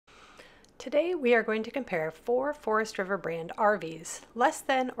Today we are going to compare 4 Forest River brand RVs, less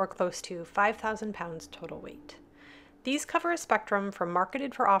than or close to 5,000 pounds total weight. These cover a spectrum from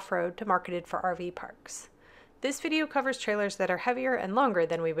marketed for off-road to marketed for RV parks. This video covers trailers that are heavier and longer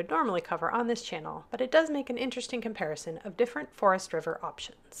than we would normally cover on this channel, but it does make an interesting comparison of different Forest River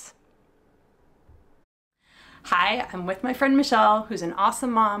options. Hi, I'm with my friend Michelle, who's an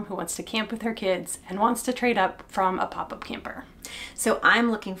awesome mom who wants to camp with her kids and wants to trade up from a pop-up camper. So I'm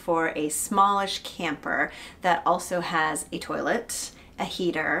looking for a smallish camper that also has a toilet, a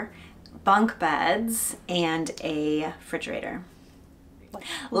heater, bunk beds, and a refrigerator.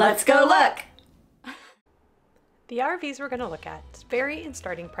 Let's go look! The RVs we're going to look at vary in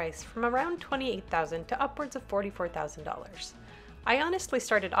starting price from around $28,000 to upwards of $44,000. I honestly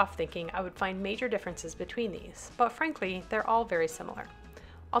started off thinking I would find major differences between these, but frankly, they're all very similar.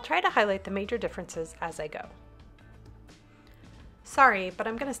 I'll try to highlight the major differences as I go. Sorry, but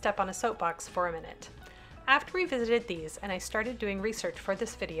I'm going to step on a soapbox for a minute. After we visited these and I started doing research for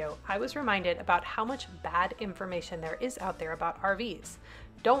this video, I was reminded about how much bad information there is out there about RVs.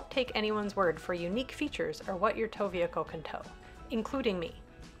 Don't take anyone's word for unique features or what your tow vehicle can tow, including me.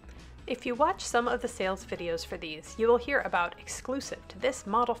 If you watch some of the sales videos for these, you will hear about exclusive to this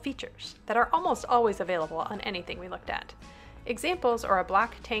model features that are almost always available on anything we looked at. Examples are a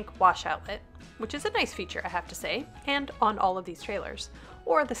black tank wash outlet, which is a nice feature I have to say, and on all of these trailers,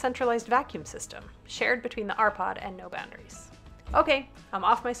 or the centralized vacuum system, shared between the R-Pod and NoBoundaries. Okay, I'm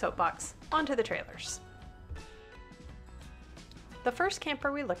off my soapbox, onto the trailers. The first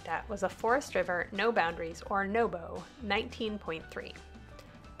camper we looked at was a Forest River NoBoundaries or NoBo 19.3.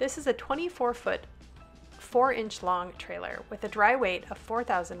 This is a 24-foot, 4-inch long trailer with a dry weight of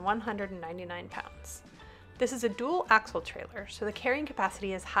 4,199 pounds. This is a dual axle trailer, so the carrying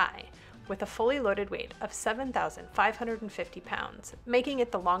capacity is high, with a fully loaded weight of 7,550 pounds, making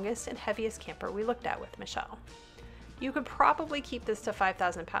it the longest and heaviest camper we looked at with Michelle. You could probably keep this to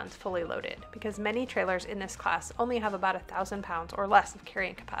 5,000 pounds fully loaded, because many trailers in this class only have about 1,000 pounds or less of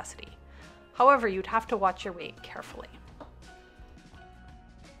carrying capacity. However, you'd have to watch your weight carefully.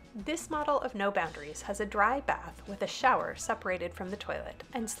 This model of NoBoundaries has a dry bath with a shower separated from the toilet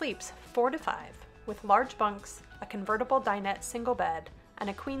and sleeps 4 to 5 with large bunks, a convertible dinette single bed, and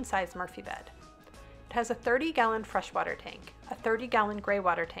a queen-size Murphy bed. It has a 30-gallon freshwater tank, a 30-gallon gray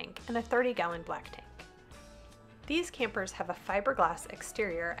water tank, and a 30-gallon black tank. These campers have a fiberglass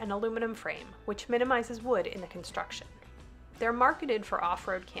exterior and aluminum frame, which minimizes wood in the construction. They're marketed for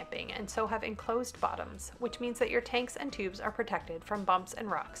off-road camping and so have enclosed bottoms, which means that your tanks and tubes are protected from bumps and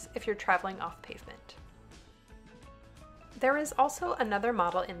rocks if you're traveling off pavement. There is also another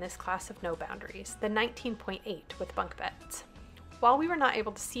model in this class of NoBoundaries, the 19.8 with bunk beds. While we were not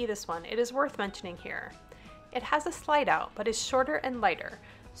able to see this one, it is worth mentioning here. It has a slide out but is shorter and lighter,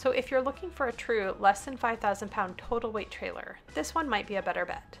 so if you're looking for a true less than 5,000 pound total weight trailer, this one might be a better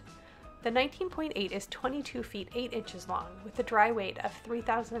bet. The 19.8 is 22 feet 8 inches long with a dry weight of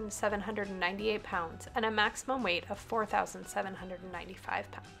 3,798 pounds and a maximum weight of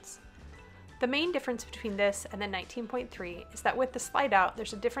 4,795 pounds. The main difference between this and the 19.3 is that with the slide out,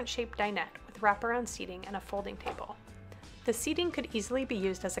 there's a different shaped dinette with wraparound seating and a folding table. The seating could easily be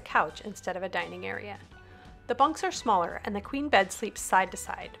used as a couch instead of a dining area. The bunks are smaller and the queen bed sleeps side to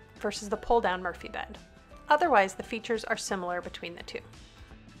side versus the pull-down Murphy bed. Otherwise, the features are similar between the two.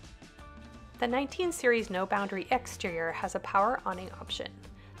 The 19 series NoBoundary exterior has a power awning option.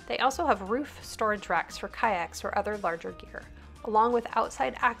 They also have roof storage racks for kayaks or other larger gear, along with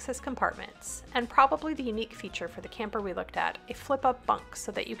outside access compartments, and probably the unique feature for the camper we looked at, a flip-up bunk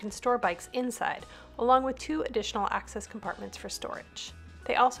so that you can store bikes inside, along with 2 additional access compartments for storage.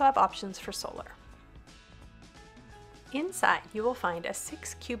 They also have options for solar. Inside, you will find a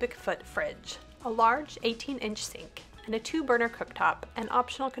 6 cubic foot fridge, a large 18-inch sink, and a 2-burner cooktop and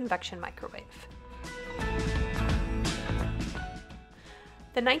optional convection microwave.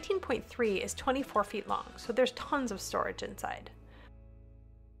 The 19.3 is 24 feet long, so there's tons of storage inside.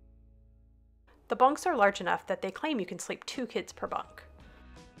 The bunks are large enough that they claim you can sleep 2 kids per bunk.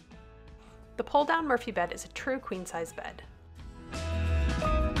 The pull-down Murphy bed is a true queen-size bed.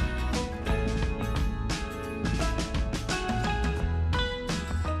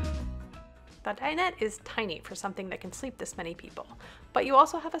 The dinette is tiny for something that can sleep this many people, but you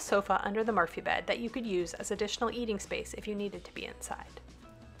also have a sofa under the Murphy bed that you could use as additional eating space if you needed to be inside.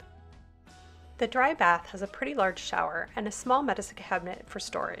 The dry bath has a pretty large shower and a small medicine cabinet for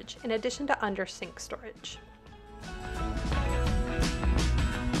storage, in addition to under sink storage.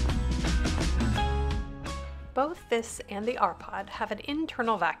 Both this and the R-Pod have an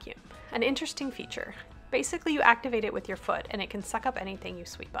internal vacuum, an interesting feature. Basically, you activate it with your foot and it can suck up anything you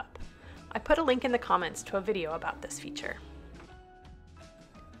sweep up. I put a link in the comments to a video about this feature.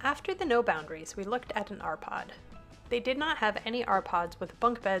 After the NoBoundaries, we looked at an R-Pod. They did not have any R-Pods with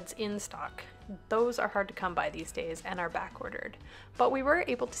bunk beds in stock. Those are hard to come by these days and are back-ordered, but we were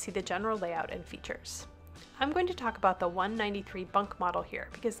able to see the general layout and features. I'm going to talk about the 193 bunk model here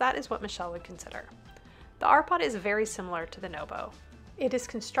because that is what Michelle would consider. The R-Pod is very similar to the NoBo. It is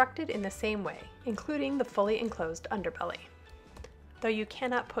constructed in the same way, including the fully enclosed underbelly, though you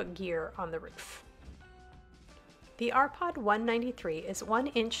cannot put gear on the roof. The R-Pod 193 is 1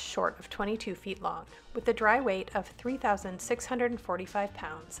 inch short of 22 feet long, with a dry weight of 3,645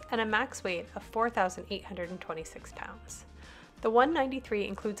 pounds and a max weight of 4,826 pounds. The 193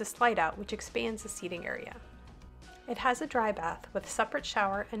 includes a slide-out which expands the seating area. It has a dry bath with separate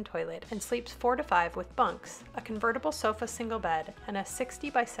shower and toilet and sleeps 4 to 5 with bunks, a convertible sofa single bed, and a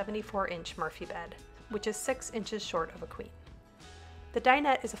 60 by 74 inch Murphy bed, which is 6 inches short of a queen. The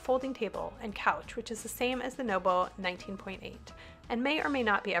dinette is a folding table and couch, which is the same as the NoBo 19.8 and may or may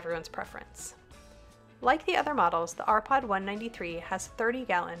not be everyone's preference. Like the other models, the R-Pod 193 has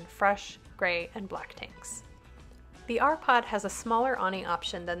 30-gallon fresh, gray, and black tanks. The R-Pod has a smaller awning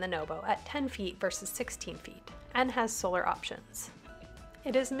option than the NoBo at 10 feet versus 16 feet and has solar options.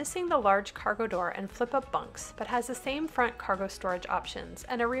 It is missing the large cargo door and flip-up bunks, but has the same front cargo storage options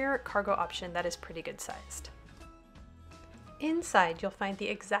and a rear cargo option that is pretty good sized. Inside, you'll find the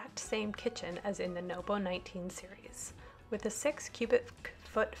exact same kitchen as in the NoBo 19 series, with a 6 cubic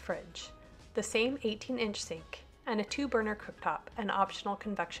foot fridge, the same 18-inch sink, and a 2-burner cooktop and optional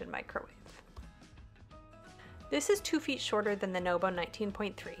convection microwave. This is 2 feet shorter than the NoBo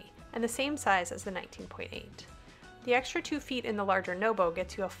 19.3 and the same size as the 19.8. The extra 2 feet in the larger NoBo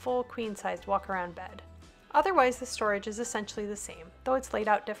gets you a full queen-sized walk-around bed. Otherwise, the storage is essentially the same, though it's laid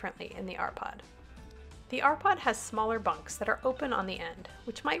out differently in the R-Pod. The R-Pod has smaller bunks that are open on the end,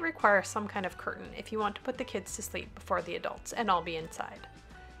 which might require some kind of curtain if you want to put the kids to sleep before the adults and all be inside.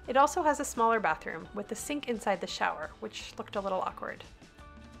 It also has a smaller bathroom with the sink inside the shower, which looked a little awkward.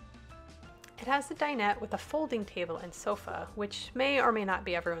 It has a dinette with a folding table and sofa, which may or may not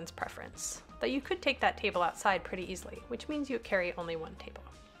be everyone's preference, though you could take that table outside pretty easily, which means you carry only one table.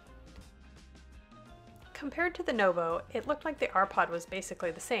 Compared to the NoBo, it looked like the R-Pod was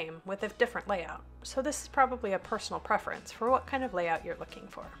basically the same, with a different layout, so this is probably a personal preference for what kind of layout you're looking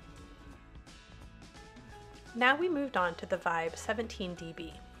for. Now we moved on to the Vibe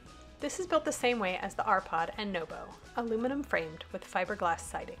 17DB. This is built the same way as the R-Pod and NoBo, aluminum framed with fiberglass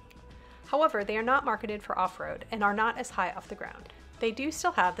siding. However, they are not marketed for off-road and are not as high off the ground. They do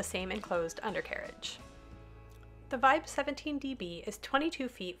still have the same enclosed undercarriage. The Vibe 17DB is 22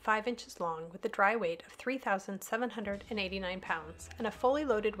 feet 5 inches long with a dry weight of 3,789 pounds and a fully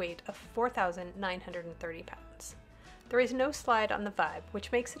loaded weight of 4,930 pounds. There is no slide on the Vibe,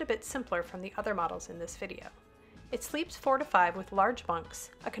 which makes it a bit simpler from the other models in this video. It sleeps 4 to 5 with large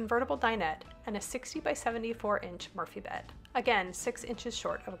bunks, a convertible dinette, and a 60 by 74 inch Murphy bed, again 6 inches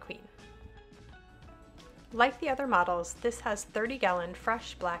short of a queen. Like the other models, this has 30-gallon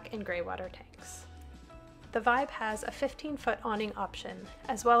fresh black and gray water tanks. The Vibe has a 15-foot awning option,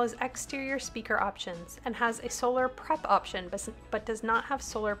 as well as exterior speaker options, and has a solar prep option but does not have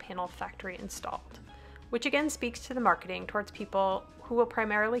solar panel factory installed, which again speaks to the marketing towards people who will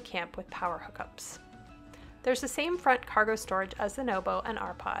primarily camp with power hookups. There's the same front cargo storage as the NoBo and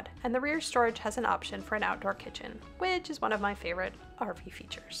R-Pod, and the rear storage has an option for an outdoor kitchen, which is one of my favorite RV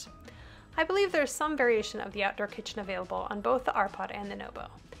features. I believe there's some variation of the outdoor kitchen available on both the R-Pod and the NoBo.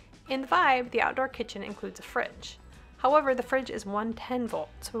 In the Vibe, the outdoor kitchen includes a fridge. However, the fridge is 110 volt,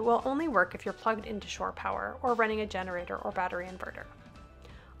 so it will only work if you're plugged into shore power or running a generator or battery inverter.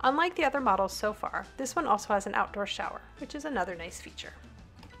 Unlike the other models so far, this one also has an outdoor shower, which is another nice feature.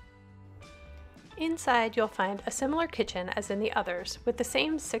 Inside, you'll find a similar kitchen as in the others, with the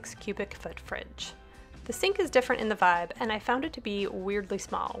same 6 cubic foot fridge. The sink is different in the Vibe, and I found it to be weirdly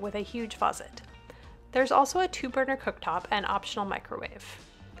small, with a huge faucet. There's also a 2-burner cooktop and optional microwave.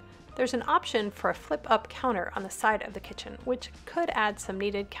 There's an option for a flip-up counter on the side of the kitchen, which could add some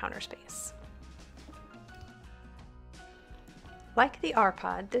needed counter space. Like the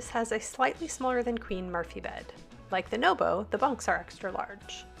R-Pod, this has a slightly smaller than queen Murphy bed. Like the NoBo, the bunks are extra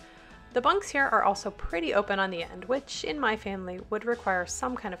large. The bunks here are also pretty open on the end, which in my family would require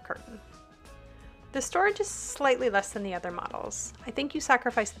some kind of curtain. The storage is slightly less than the other models. I think you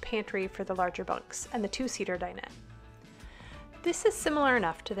sacrifice the pantry for the larger bunks and the 2-seater dinette. This is similar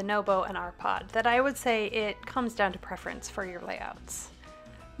enough to the NoBo and R-Pod that I would say it comes down to preference for your layouts.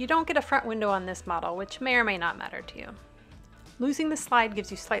 You don't get a front window on this model, which may or may not matter to you. Losing the slide gives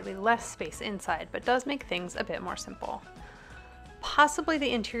you slightly less space inside, but does make things a bit more simple. Possibly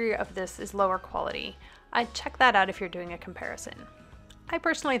the interior of this is lower quality. I'd check that out if you're doing a comparison. I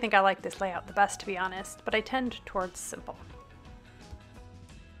personally think I like this layout the best, to be honest, but I tend towards simple.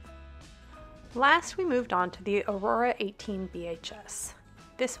 Last, we moved on to the Aurora 18 BHS.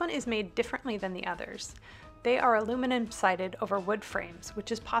 This one is made differently than the others. They are aluminum sided over wood frames,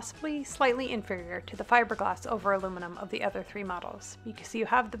 which is possibly slightly inferior to the fiberglass over aluminum of the other three models, because you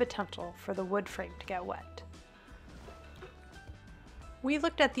have the potential for the wood frame to get wet. We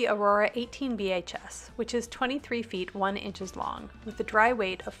looked at the Aurora 18 BHS, which is 23 feet 1 inches long, with a dry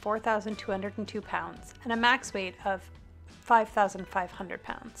weight of 4,202 pounds and a max weight of 5,500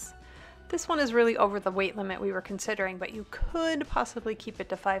 pounds. This one is really over the weight limit we were considering, but you could possibly keep it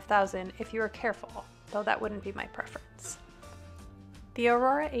to 5,000 if you were careful, though that wouldn't be my preference. The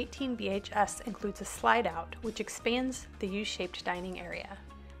Aurora 18 BHS includes a slide out, which expands the U-shaped dining area.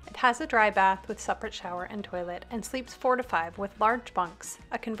 It has a dry bath with separate shower and toilet and sleeps 4 to 5 with large bunks,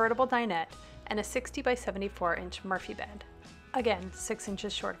 a convertible dinette, and a 60 by 74 inch Murphy bed. Again, 6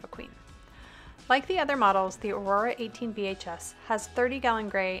 inches short of a queen. Like the other models, the Aurora 18 BHS has 30-gallon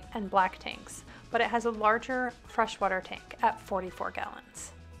gray and black tanks, but it has a larger freshwater tank at 44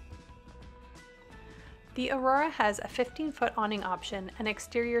 gallons. The Aurora has a 15-foot awning option and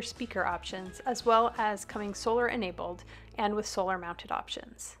exterior speaker options, as well as coming solar enabled and with solar mounted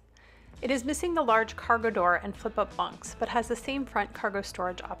options. It is missing the large cargo door and flip-up bunks, but has the same front cargo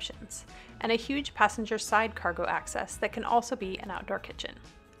storage options, and a huge passenger side cargo access that can also be an outdoor kitchen.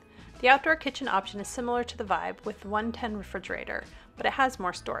 The outdoor kitchen option is similar to the Vibe with 110 refrigerator, but it has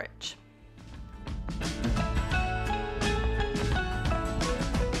more storage.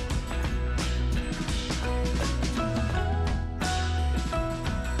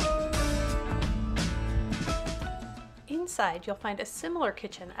 Inside, you'll find a similar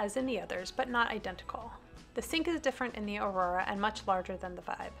kitchen as in the others, but not identical. The sink is different in the Aurora and much larger than the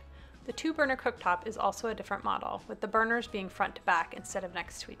Vibe. The 2-burner cooktop is also a different model, with the burners being front to back instead of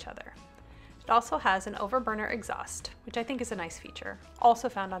next to each other. It also has an overburner exhaust, which I think is a nice feature, also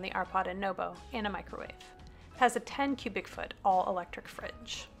found on the Arpod and Nobo, and a microwave. It has a 10 cubic foot all-electric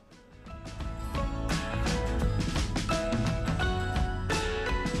fridge.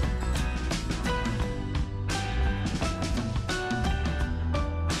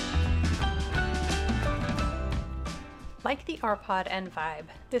 Like the Arpod and Vibe,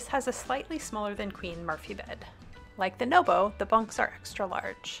 this has a slightly smaller than queen Murphy bed. Like the Nobo, the bunks are extra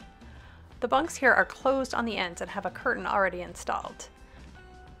large. The bunks here are closed on the ends and have a curtain already installed.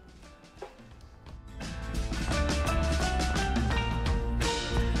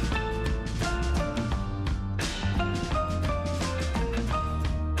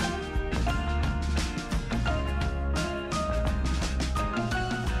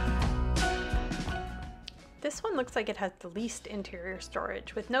 This one looks like it has the least interior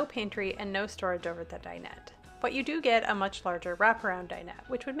storage, with no pantry and no storage over the dinette. But you do get a much larger wraparound dinette,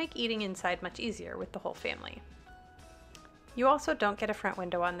 which would make eating inside much easier with the whole family. You also don't get a front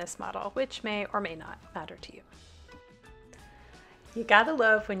window on this model, which may or may not matter to you. You gotta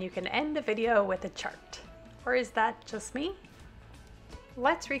love when you can end a video with a chart. Or is that just me?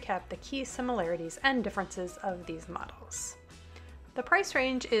 Let's recap the key similarities and differences of these models. The price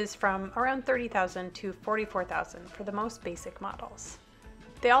range is from around $30,000 to $44,000 for the most basic models.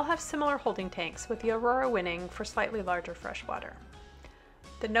 They all have similar holding tanks, with the Aurora winning for slightly larger freshwater.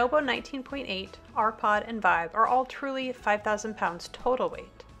 The Nobo 19.8, Arpod, and Vibe are all truly 5,000 pounds total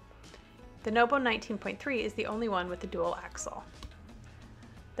weight. The Nobo 19.3 is the only one with the dual axle.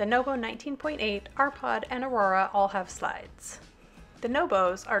 The Nobo 19.8, Arpod, and Aurora all have slides. The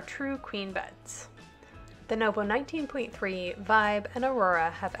Nobos are true queen beds. The Nobo 19.3, Vibe, and Aurora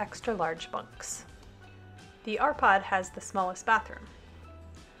have extra large bunks. The Arpod has the smallest bathroom.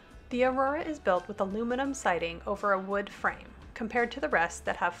 The Aurora is built with aluminum siding over a wood frame, compared to the rest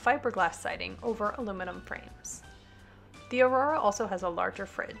that have fiberglass siding over aluminum frames. The Aurora also has a larger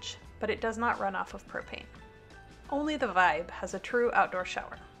fridge, but it does not run off of propane. Only the Vibe has a true outdoor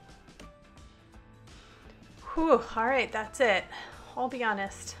shower. Whew, alright, that's it. I'll be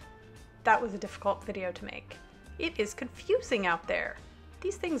honest, that was a difficult video to make. It is confusing out there.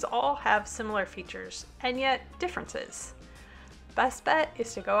 These things all have similar features, and yet differences. Best bet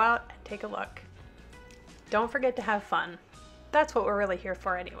is to go out and take a look. Don't forget to have fun. That's what we're really here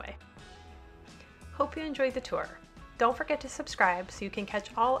for anyway. Hope you enjoyed the tour. Don't forget to subscribe so you can catch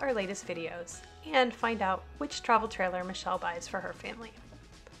all our latest videos and find out which travel trailer Michelle buys for her family.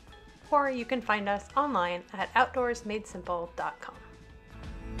 Or you can find us online at outdoorsmadesimple.com.